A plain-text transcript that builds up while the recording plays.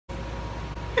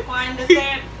Rewind the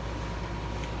set.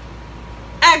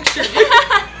 Action.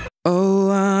 Oh,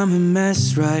 I'm a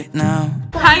mess right now.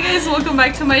 Hi guys, welcome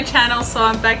back to my channel. So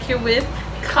I'm back here with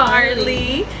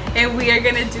Carly, and we are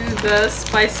gonna do the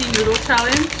spicy noodle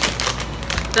challenge.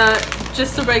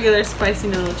 Just the regular spicy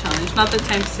noodle challenge, not the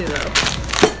 ×2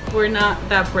 though. We're not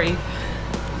that brave.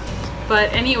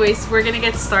 But anyways, we're gonna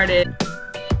get started.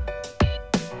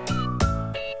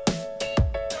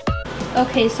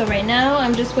 Okay, so right now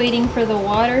I'm just waiting for the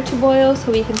water to boil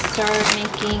so we can start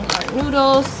making our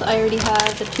noodles. I already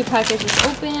have the 2 packages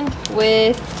opened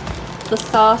with the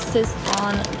sauces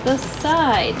on the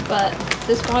side, but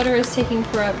this water is taking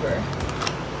forever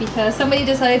because somebody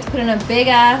decided to put in a big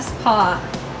ass pot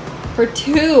for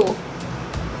 2.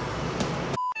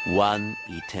 One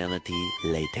eternity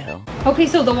later. Okay,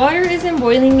 so the water isn't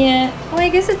boiling yet. Oh, I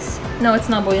guess no, it's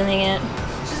not boiling yet.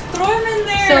 Just throw them in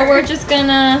there. So we're just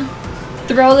gonna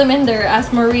throw them in there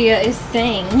as Maria is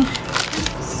saying.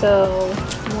 So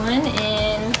 1 in,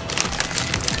 and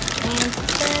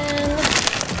then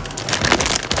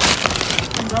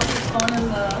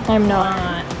I'm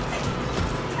not.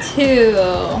 2.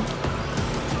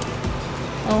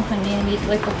 Oh honey, I need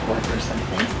like a fork or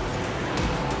something.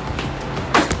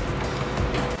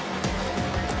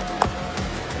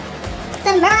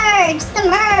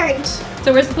 Submerge!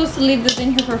 So we're supposed to leave this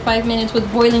in here for 5 minutes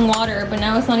with boiling water, but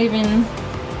now it's not even.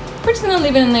 We're just gonna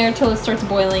leave it in there until it starts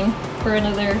boiling for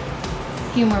another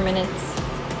few more minutes.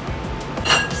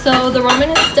 So the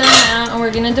ramen is done now, and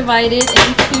we're gonna divide it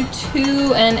into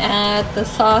 2 and add the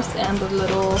sauce and the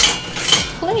little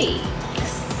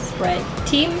flakes. Right,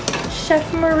 Team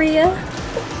Chef Maria?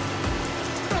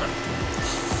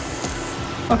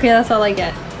 Okay, that's all I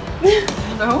get.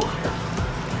 No?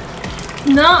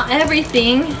 Not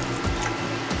everything.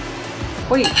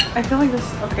 Wait, I feel like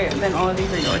this. Okay, then all of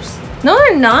these are yours. No,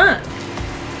 they're not.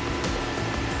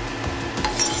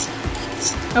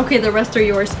 Okay, the rest are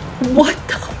yours. What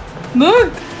the?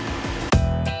 Look!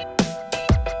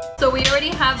 So we already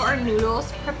have our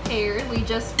noodles prepared. We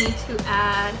just need to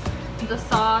add the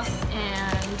sauce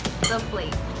and the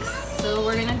flakes. So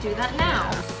we're gonna do that now.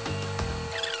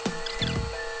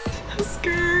 I'm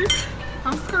scared.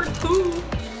 I'm scared too.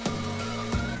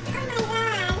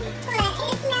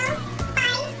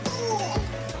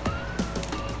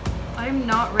 I'm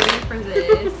not ready for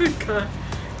this. Oh my god.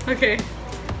 Okay,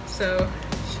 so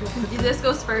This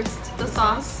goes first. The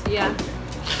sauce. Yeah. It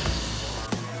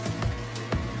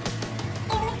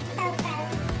looks so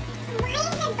gross. Why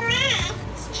is it black?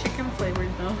 it's chicken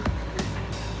flavored though.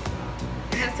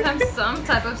 It has to have some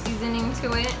type of seasoning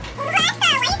to it. Why is it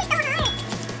so hard?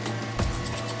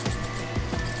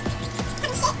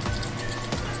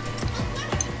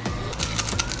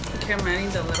 Okay, I'm adding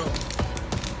the little.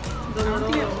 I don't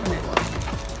think I open it.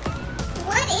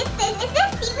 What is this? Is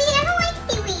this seaweed? I don't like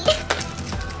seaweed.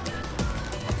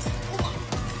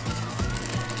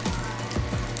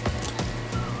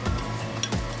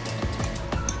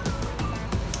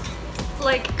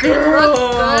 Like, it looks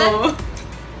good.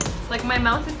 Like, my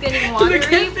mouth is getting watery, but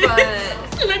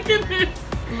Look at this.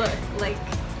 look, like,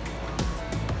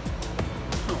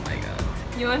 Oh my god.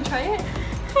 you want to try it?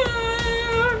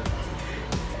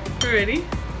 Ready?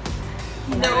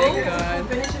 No. Oh my god.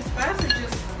 Finishes fast or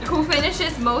just Who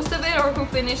finishes most of it, or who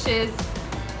finishes?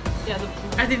 Yeah.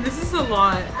 I think this is a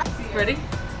lot. Ready?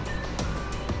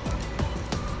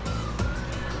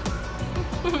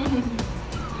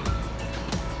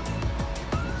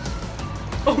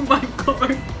 Oh my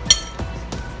god.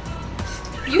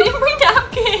 You didn't bring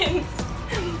napkins.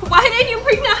 Why didn't you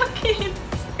bring napkins?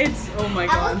 It's, oh my I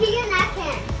god. will give you a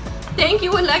napkin. Thank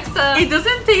you, Alexa. It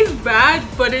doesn't taste bad,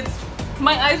 but it's,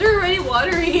 My eyes are already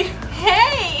watery.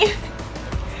 Hey.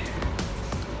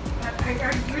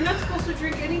 you're not supposed to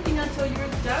drink anything until you're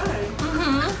done.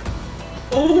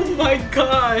 oh my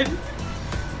god.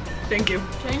 Thank you.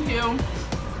 Thank you.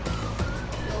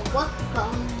 You're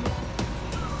welcome.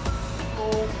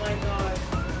 Oh my god.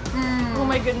 Oh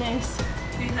my goodness.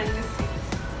 Behind the scenes.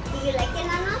 Do you like it,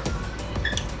 Nana?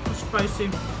 It's spicy. I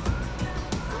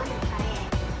want to try it.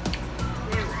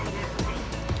 Never mind.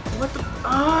 What the?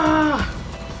 Ah!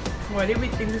 Why did we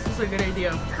think this was a good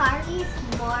idea? Carly's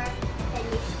more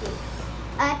delicious.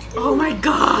 Oh my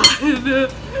god! Your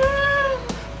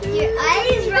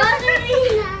eyes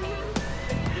watering, Nana.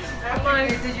 After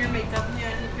you did your makeup,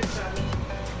 yeah, you could try it.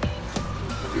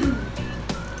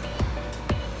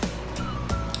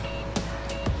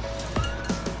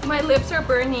 My lips are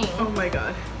burning. Oh my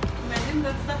god. Imagine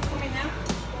that stuff coming out.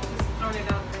 Just throwing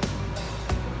it out there.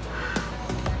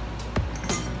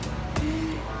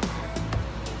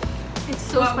 It's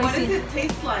so What spicy. does it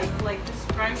taste like? Like,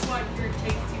 describe what you're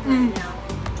tasting right now.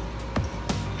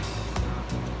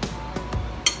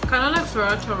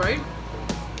 sriracha, right?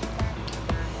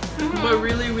 But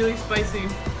really, really spicy.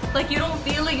 Like you don't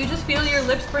feel it, you just feel your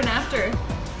lips burn after.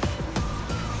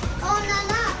 Oh no,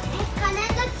 it's kind of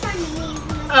like for me.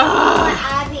 Ah. For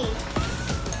Abby.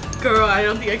 Girl, I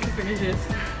don't think I can finish this.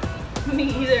 Me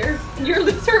either. Your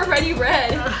lips are already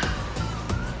red.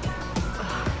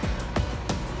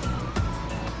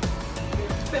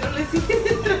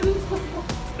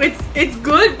 It's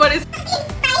good, but it's Spicy.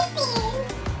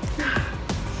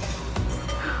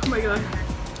 oh my god.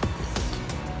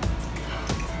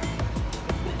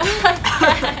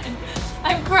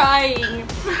 I'm crying.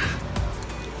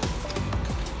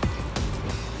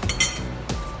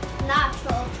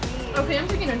 Natural tea. Okay, I'm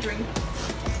taking a drink.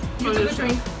 You Oh, took a this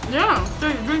drink. Yeah,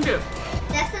 drink it.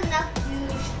 That's enough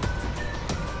juice.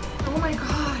 Oh my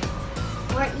god.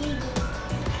 We're eating.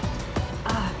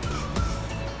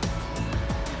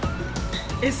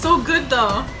 It's so good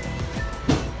though.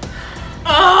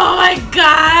 Oh my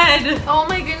god. Oh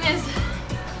my goodness.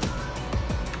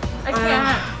 I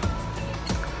can't.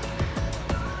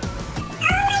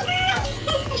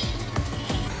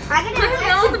 I'm gonna My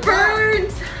mouth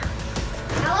burns.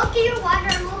 I'll look at your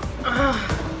water.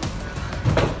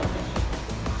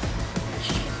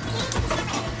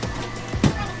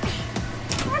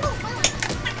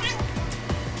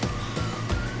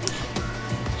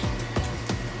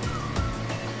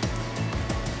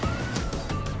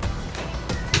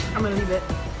 I'm gonna leave it.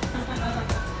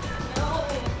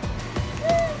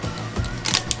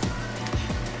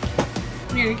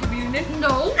 You're gonna keep eating it?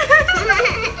 No.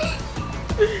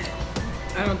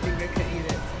 I don't think I can eat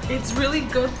it. It's really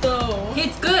good though.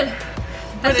 It's good.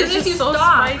 But As soon it's as just you so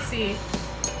stop. spicy.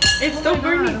 It's Oh still my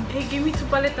burning. God. Hey, give me 2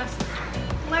 paletas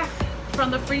Where? from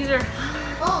the freezer.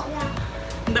 Oh,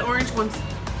 yeah. The orange ones.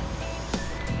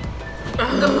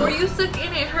 The more you suck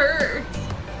in, it hurts.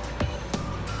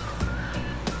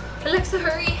 Alexa,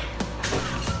 hurry.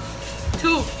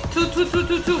 Two.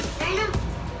 I know.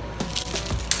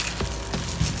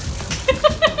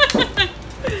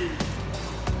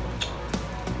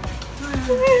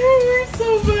 It's so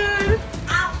bad.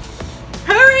 Ow.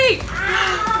 Hurry!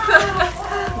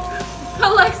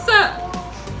 Alexa.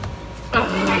 Ow.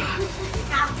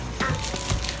 Ow.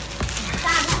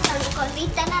 Sana,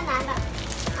 colita na nada.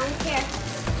 I don't care.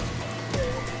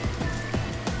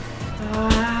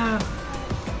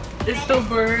 It still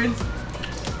burns.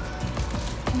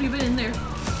 Leave it in there.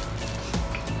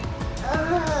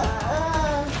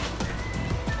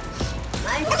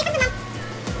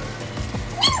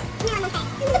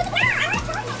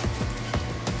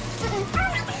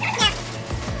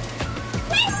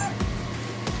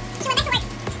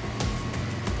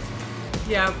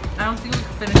 Yeah, I don't think we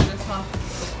can finish this, huh?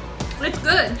 It's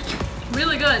good.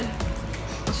 Really good.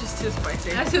 It's just too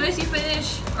spicy. As soon as you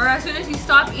finish, or as soon as you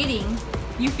stop eating,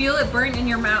 you feel it burn in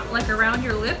your mouth, like around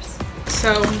your lips.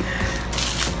 So,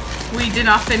 we did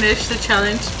not finish the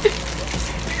challenge.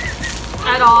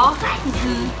 At all.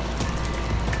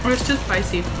 It was too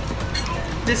spicy.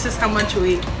 This is how much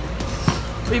we eat.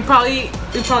 We probably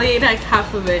ate like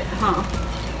half of it, huh?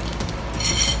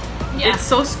 Yeah. It's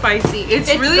so spicy. It's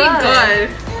really good. good.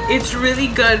 It's really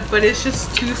good, but it's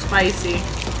just too spicy.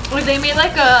 If they made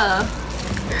like a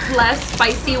less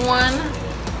spicy one,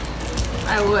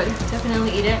 I would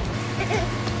definitely eat it.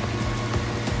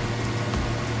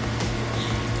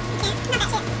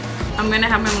 I'm gonna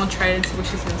have my mom try it and see what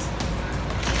she says.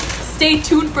 Stay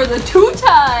tuned for the 2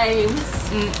 times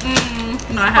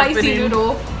Not spicy happening.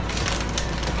 noodle.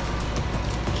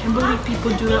 Can't believe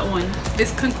people do that one.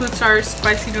 This concludes our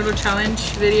spicy noodle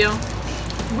challenge video.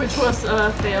 Which was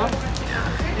a fail.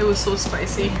 Yeah, it was so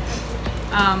spicy.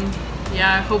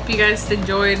 Yeah, I hope you guys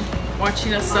enjoyed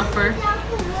watching us suffer.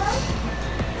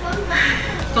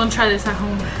 Don't try this at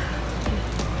home.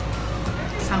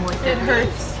 It's not worth it. It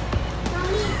hurts.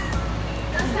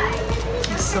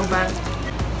 It's so bad.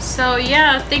 So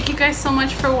yeah, thank you guys so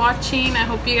much for watching. I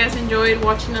hope you guys enjoyed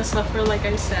watching us suffer, like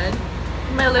I said.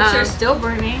 My lips are still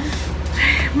burning.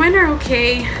 Mine are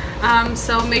okay.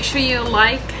 So make sure you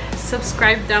like,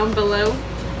 subscribe down below,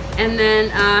 and then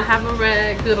have a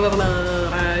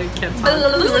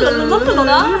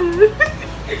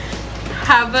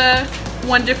have a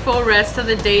wonderful rest of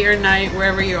the day or night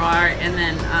wherever you are, and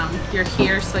then you're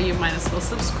here, so you might as well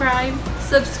subscribe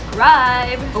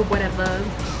Subscribe. or whatever.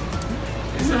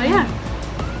 So yeah,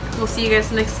 we'll see you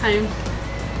guys next time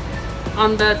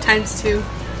on the ×2.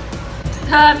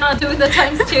 I'm not doing the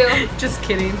 ×2. Just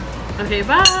kidding. Okay,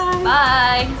 bye.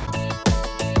 Bye.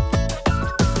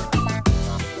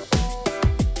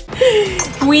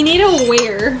 We need a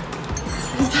where.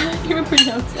 Is that how you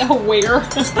pronounce it? A where?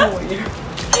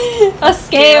 A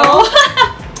scale.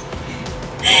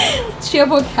 She a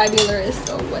vocabulary,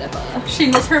 so whatever. She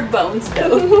knows her bones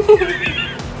though.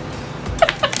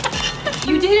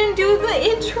 You didn't do the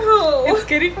intro. It's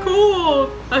getting cool.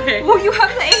 Okay. Well, you have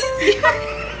the AC.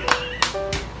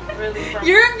 Really fun.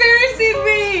 You're embarrassing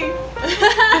me.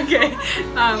 Okay.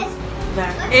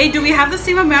 That Hey, do we have the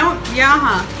same amount? Yeah,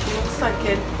 huh? looks like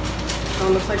it. Oh,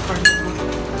 looks like corn.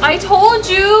 I told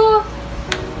you.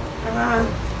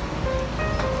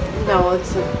 No,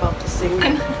 it's about the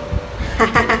same.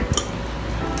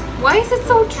 Why is it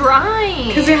so dry?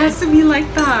 Because it has to be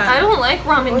like that. I don't like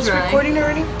ramen Was dry. recording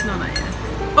already? No, not yet.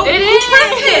 Oh, It who is.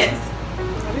 pressed this?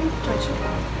 I didn't touch it.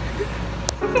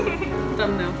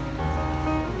 Thumbnail.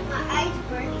 My eyes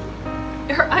burning.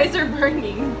 Her eyes are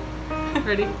burning.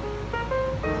 Ready?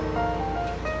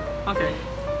 Okay.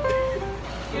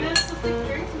 You're not supposed to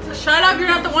drink until Shut up, you're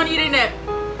not the one eating it.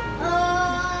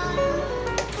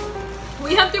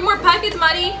 We have 3 more packets,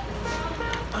 Mari.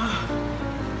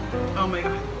 Oh my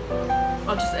god.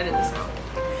 I'll just edit this out.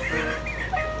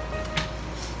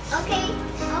 Okay,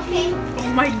 okay.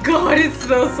 Oh my god, it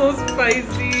smells so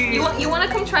spicy. You want to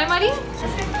come try, Mari?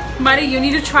 Mari, you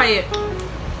need to try it.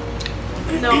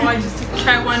 No, I just took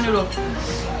Try one noodle.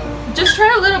 Just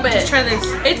try a little bit. Just try this.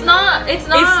 It's not. It's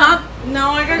not.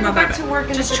 No, I gotta go Not back that to bad. work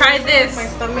and Just if it try doesn't hurt this. My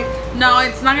stomach. No,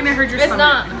 it's not gonna hurt your It's stomach.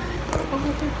 not.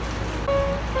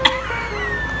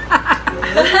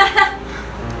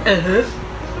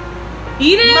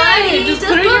 Eat it. Mari, just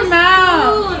put it in your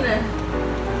mouth. spoon.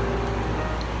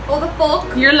 Oh, the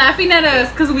fork. You're laughing at us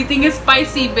because we think it's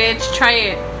spicy, bitch. Try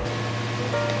it.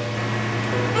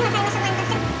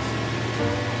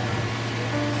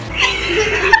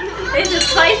 Is it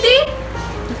spicy?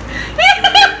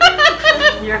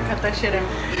 You're cut that shit out.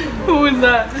 Who is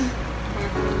that?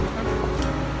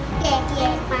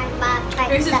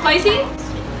 Is it spicy?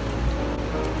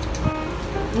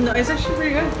 No, it's actually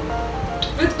pretty good.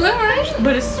 It's good, right?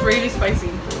 But it's really spicy.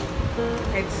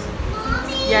 It's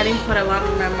yeah, I didn't put a lot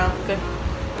in my mouth. Good.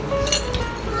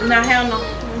 No, hell no.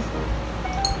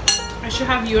 I should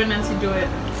have you and Nancy do it.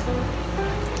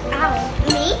 Ow.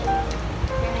 Me?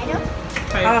 Can I do?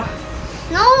 Try it.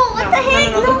 No, what the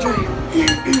heck? No, don't try it.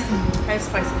 It's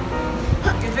spicy.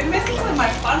 If it messes with my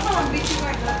fun, I'll beat you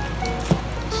like that.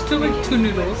 Just do like 2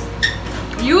 noodles.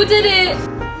 You did it.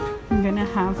 I'm gonna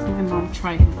have my mom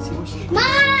try it and see what she.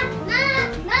 Mom!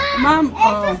 Mom,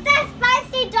 oh. It's that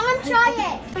spicy. Don't try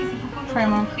it. Try,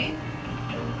 Mom.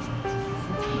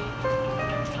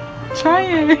 Try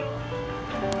it.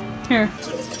 Here.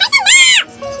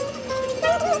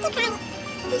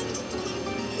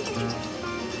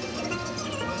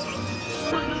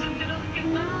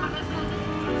 Mom,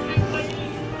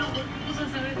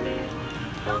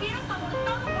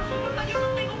 I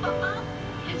cannot eat my food.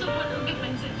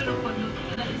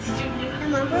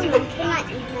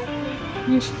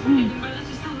 Yes, you can.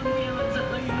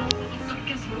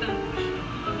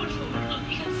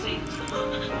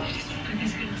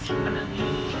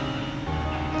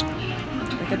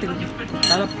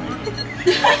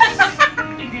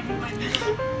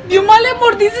 ¡Dios, le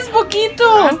mordiste poquito!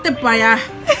 ¡Hazte para allá!